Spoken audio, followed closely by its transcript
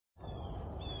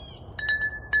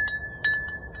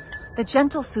The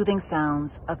gentle, soothing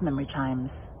sounds of memory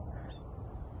chimes.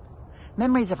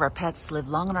 Memories of our pets live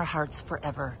long in our hearts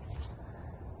forever.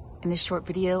 In this short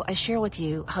video, I share with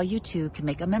you how you too can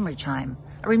make a memory chime,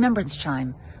 a remembrance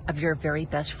chime of your very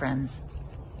best friends.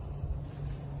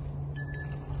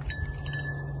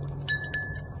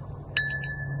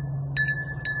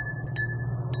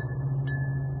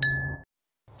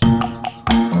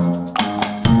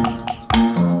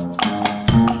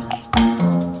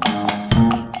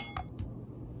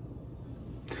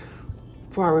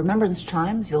 For our remembrance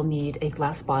chimes, you'll need a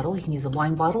glass bottle. You can use a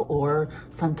wine bottle or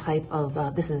some type of,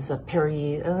 this is a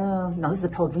this is a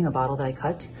Pellegrino bottle that I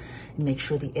cut. And make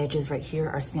sure the edges right here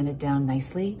are sanded down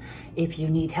nicely. If you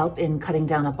need help in cutting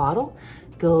down a bottle,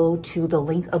 go to the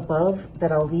link above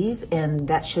that I'll leave, and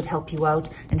that should help you out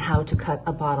in how to cut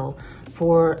a bottle.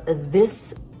 For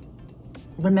this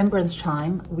remembrance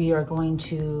chime, we are going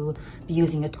to be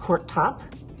using a cork top,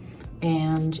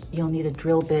 and you'll need a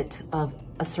drill bit of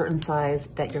a certain size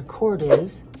that your cord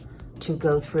is to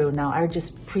go through. Now I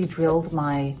just pre-drilled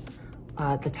my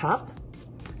the top.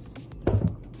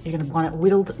 You're gonna want it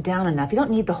whittled down enough. You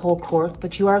don't need the whole cork,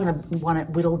 but you are gonna want it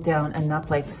whittled down enough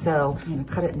like so. I'm gonna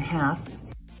cut it in half,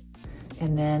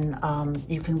 and then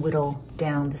you can whittle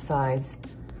down the sides.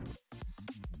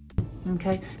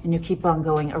 Okay, and you keep on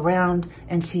going around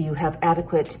until you have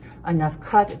adequate enough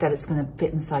cut that it's gonna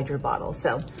fit inside your bottle.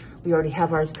 So we already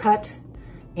have ours cut,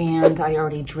 and I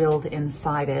already drilled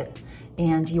inside it.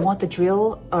 And you want the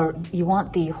drill, or you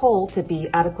want the hole to be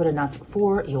adequate enough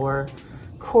for your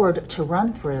cord to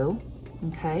run through,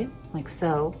 okay, like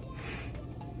so.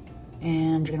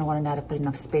 And you're gonna want an adequate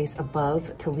enough space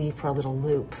above to leave for a little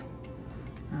loop.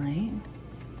 All right,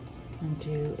 what I'm gonna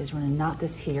do is we're gonna knot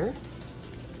this here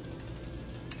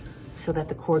so that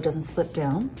the cord doesn't slip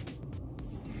down.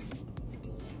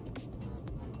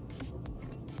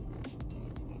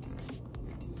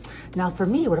 Now for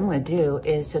me, what I'm gonna do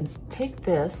is to take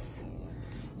this,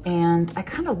 and I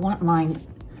kind of want mine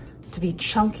to be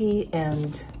chunky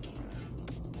and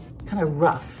kind of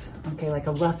rough, okay, like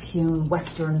a rough hewn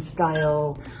Western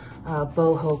style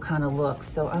boho kind of look.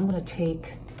 So I'm gonna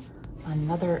take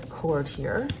another cord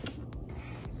here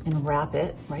and wrap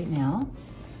it right now.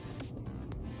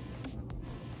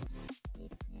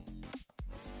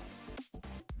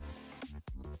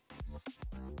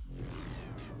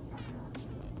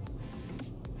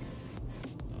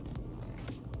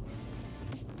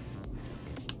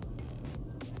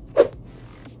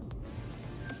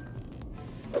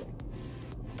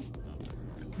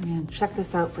 And check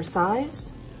this out for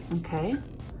size, okay?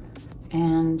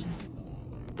 And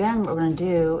then what we're gonna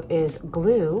do is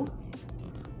glue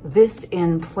this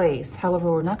in place.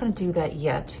 However, we're not gonna do that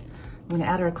yet. We're gonna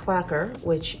add our clacker,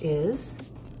 which is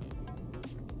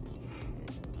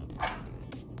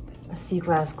a sea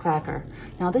glass clacker.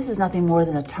 Now this is nothing more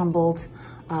than a tumbled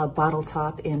bottle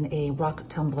top in a rock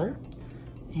tumbler.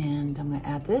 And I'm gonna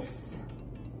add this.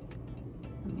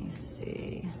 Let me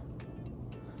see.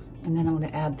 And then I'm gonna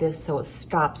add this so it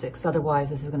stops it, because otherwise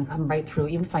this is gonna come right through.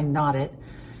 Even if I knot it,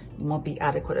 it won't be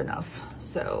adequate enough.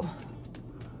 So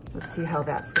let's see how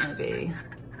that's gonna be.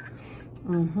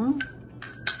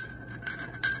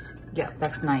 Yeah,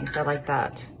 that's nice, I like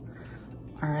that.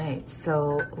 All right,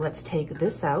 so let's take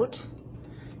this out.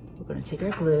 We're gonna take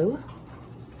our glue,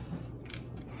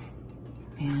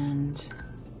 and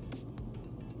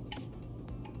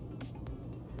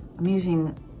I'm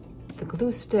using the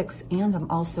glue sticks, and I'm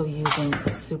also using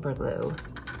super glue.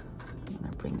 I'm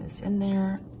gonna bring this in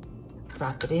there,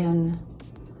 drop it in,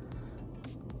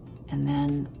 and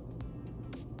then,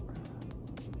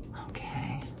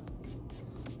 okay.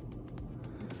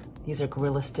 These are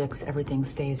Gorilla sticks, everything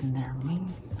stays in there.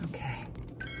 Okay.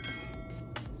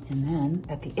 And then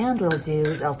at the end, what I'll do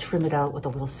is I'll trim it out with a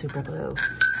little super glue.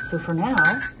 So for now,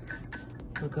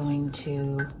 we're going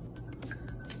to,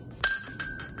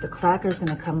 the clacker is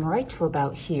gonna come right to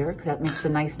about here, because that makes a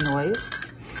nice noise.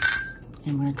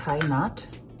 And we're gonna tie a knot.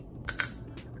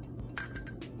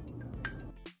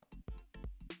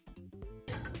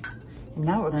 And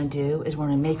now what we're gonna do is we're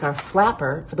gonna make our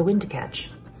flapper for the wind to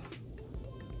catch.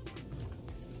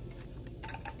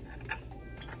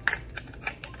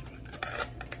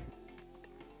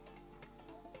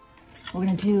 What we're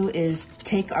gonna do is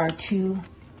take our two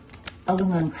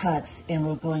aluminum cuts, and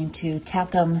we're going to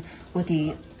tap them with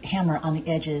the hammer on the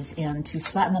edges, and to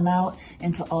flatten them out,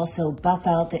 and to also buff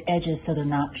out the edges so they're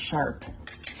not sharp.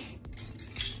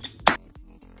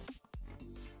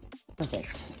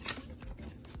 Perfect.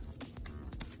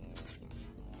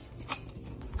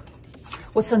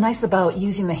 What's so nice about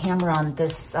using the hammer on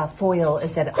this foil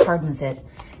is that it hardens it.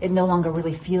 it no longer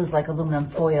really feels like aluminum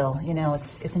foil. You know,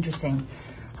 it's interesting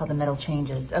how the metal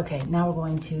changes. Okay, now we're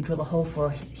going to drill a hole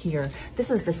for here. This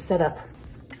is the setup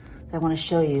that I want to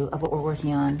show you of what we're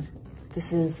working on.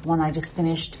 This is one I just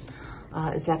finished.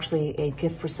 It's actually a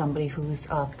gift for somebody whose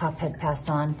pop had passed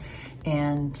on.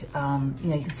 And you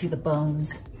know, you can see the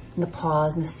bones and the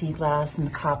paws and the sea glass and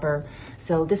the copper.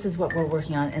 So this is what we're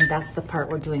working on, and that's the part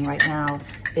we're doing right now,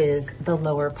 is the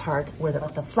lower part where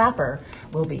the flapper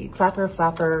will be. Flapper,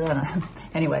 I don't know.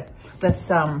 Anyway, let's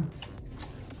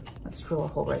drill a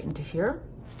hole right into here.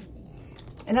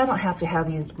 And I don't have to have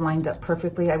these lined up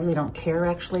perfectly. I really don't care,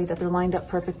 actually, that they're lined up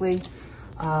perfectly.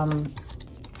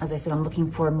 As I said, I'm looking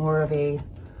for more of a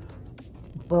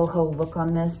boho look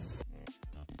on this.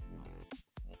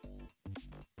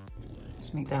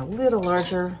 Just make that a little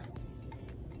larger.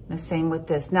 The same with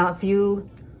this. Now, if you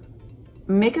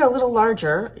make it a little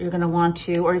larger, you're gonna want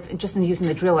to, or if, just in using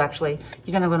the drill, actually,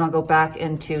 you're gonna wanna go back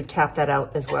and to tap that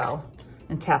out as well.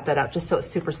 And tap that out just so it's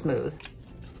super smooth.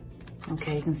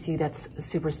 Okay, you can see that's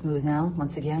super smooth now.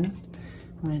 Once again,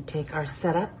 I'm gonna take our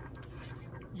setup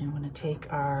and I'm gonna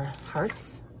take our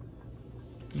hearts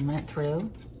and run it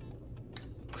through.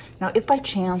 Now, if by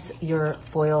chance your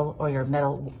foil or your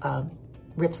metal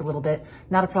rips a little bit,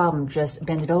 not a problem. Just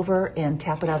bend it over and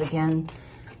tap it out again.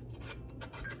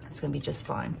 It's gonna be just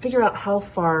fine. Figure out how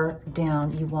far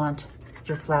down you want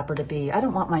your flapper to be. I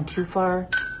don't want mine too far.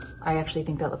 I actually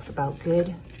think that looks about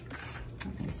good.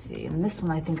 Let me see. And this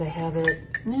one, I think I have it,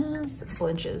 it's a couple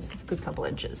inches. It's a good couple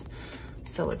inches.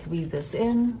 So let's weave this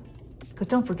in. Because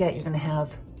don't forget, you're gonna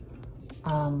have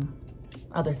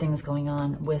other things going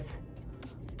on with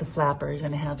the flapper. You're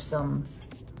gonna have some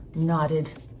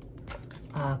knotted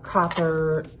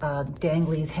copper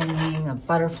danglies hanging,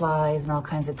 butterflies, and all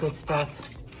kinds of good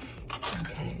stuff.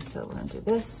 Okay, so we're gonna do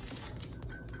this.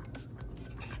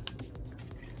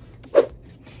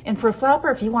 And for a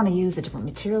flapper, if you want to use a different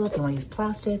material, if you want to use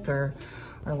plastic or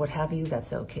what have you,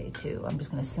 that's okay too. I'm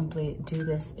just going to simply do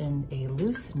this in a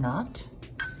loose knot.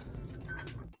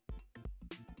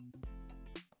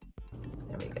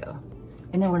 There we go.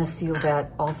 And then we're going to seal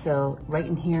that also right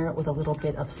in here with a little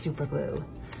bit of super glue.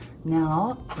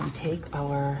 Now, we're going to take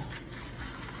our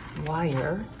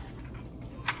wire,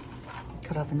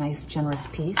 cut off a nice generous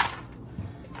piece.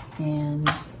 And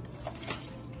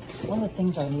one of the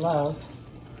things I love,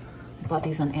 I bought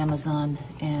these on Amazon,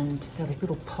 and they're like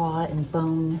little paw and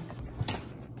bone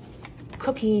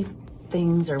cookie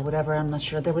things or whatever. I'm not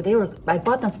sure. They were. I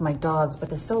bought them for my dogs, but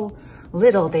they're so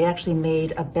little. They actually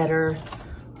made a better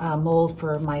mold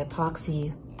for my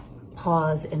epoxy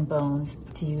paws and bones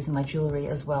to use in my jewelry,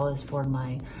 as well as for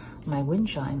my wind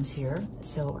chimes here.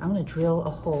 So I'm going to drill a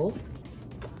hole.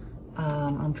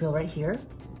 I'm going to drill right here.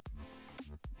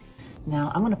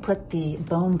 Now I'm going to put the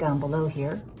bone down below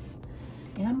here.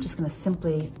 And I'm just going to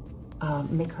simply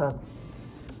make a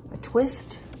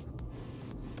twist.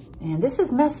 And this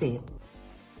is messy.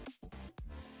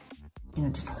 You know,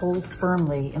 just hold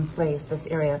firmly in place this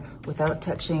area without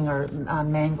touching or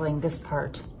mangling this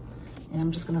part. And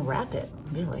I'm just going to wrap it,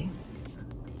 really.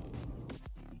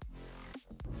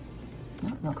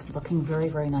 That looks looking very,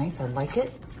 very nice. I like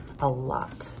it a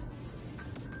lot.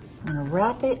 I'm going to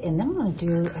wrap it, and then I'm going to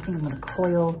do, I think I'm going to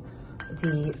coil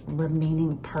the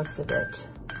remaining parts of it.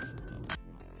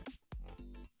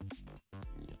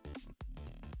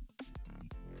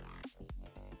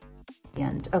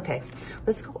 And okay,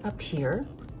 let's go up here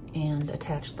and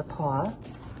attach the paw.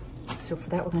 So for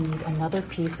that, we're going to need another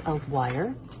piece of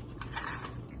wire.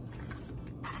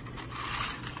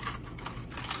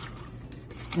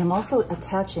 And I'm also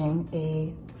attaching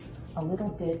a little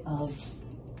bit of,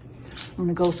 I'm going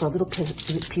to go for a little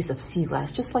piece of sea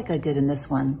glass, just like I did in this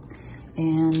one.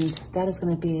 And that is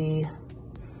going to be,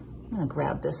 I'm going to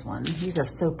grab this one. These are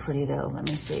so pretty though. Let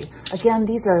me see. Again,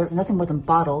 these are nothing more than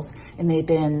bottles, and they've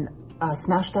been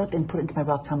smashed up and put into my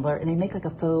rock tumbler, and they make like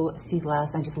a faux sea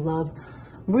glass. I just love,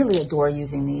 really adore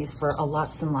using these for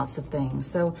lots and lots of things.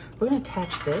 So we're going to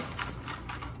attach this.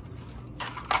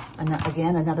 And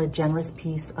again, another generous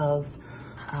piece of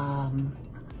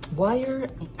wire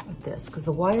like this, because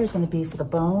the wire is going to be for the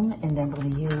bone, and then we're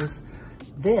going to use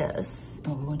this,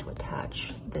 and we're going to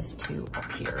attach this to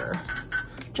up here,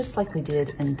 just like we did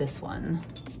in this one.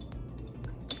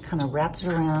 Kind of wrapped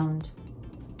it around.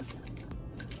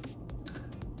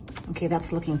 Okay,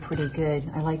 that's looking pretty good.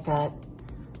 I like that.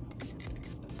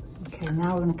 Okay,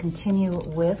 now we're going to continue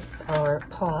with our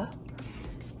paw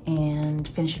and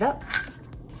finish it up.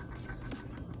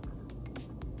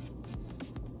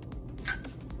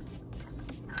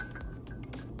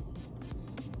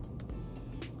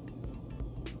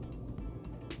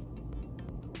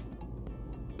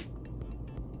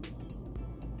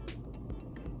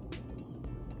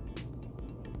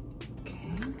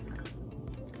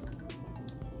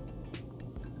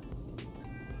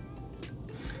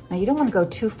 Now you don't want to go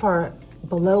too far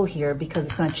below here because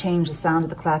it's going to change the sound of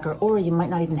the clacker, or you might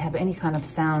not even have any kind of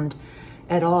sound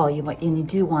at all. And you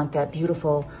do want that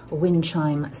beautiful wind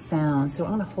chime sound. So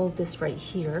I'm going to hold this right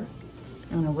here.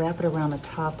 I'm going to wrap it around the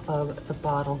top of the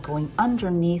bottle, going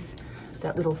underneath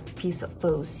that little piece of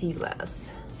faux sea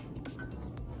glass.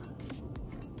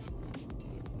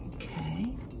 Okay,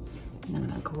 and I'm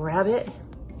going to grab it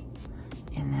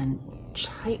and then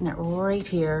tighten it right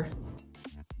here.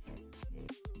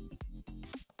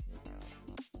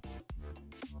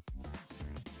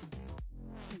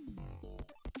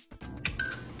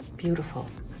 Beautiful.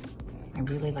 I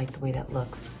really like the way that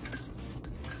looks.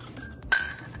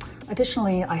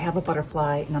 Additionally, I have a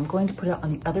butterfly and I'm going to put it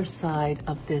on the other side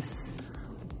of this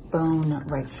bone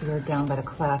right here down by the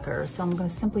clacker. So I'm going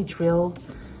to simply drill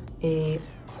a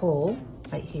hole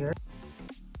right here.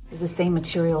 It's the same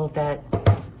material that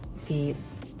the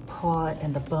paw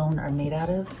and the bone are made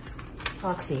out of,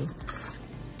 epoxy.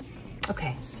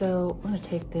 Okay, so I'm going to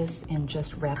take this and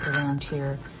just wrap it around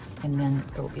here and then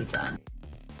it'll be done.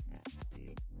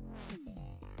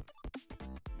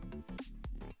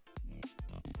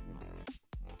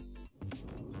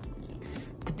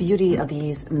 The beauty of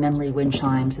these memory wind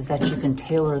chimes is that you can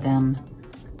tailor them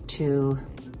to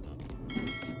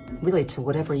really to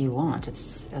whatever you want.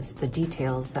 It's the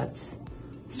details that's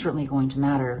certainly going to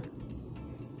matter.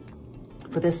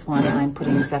 For this one, I'm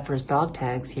putting Zephyr's dog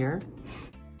tags here.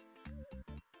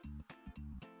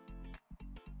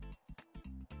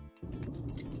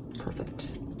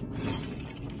 Perfect.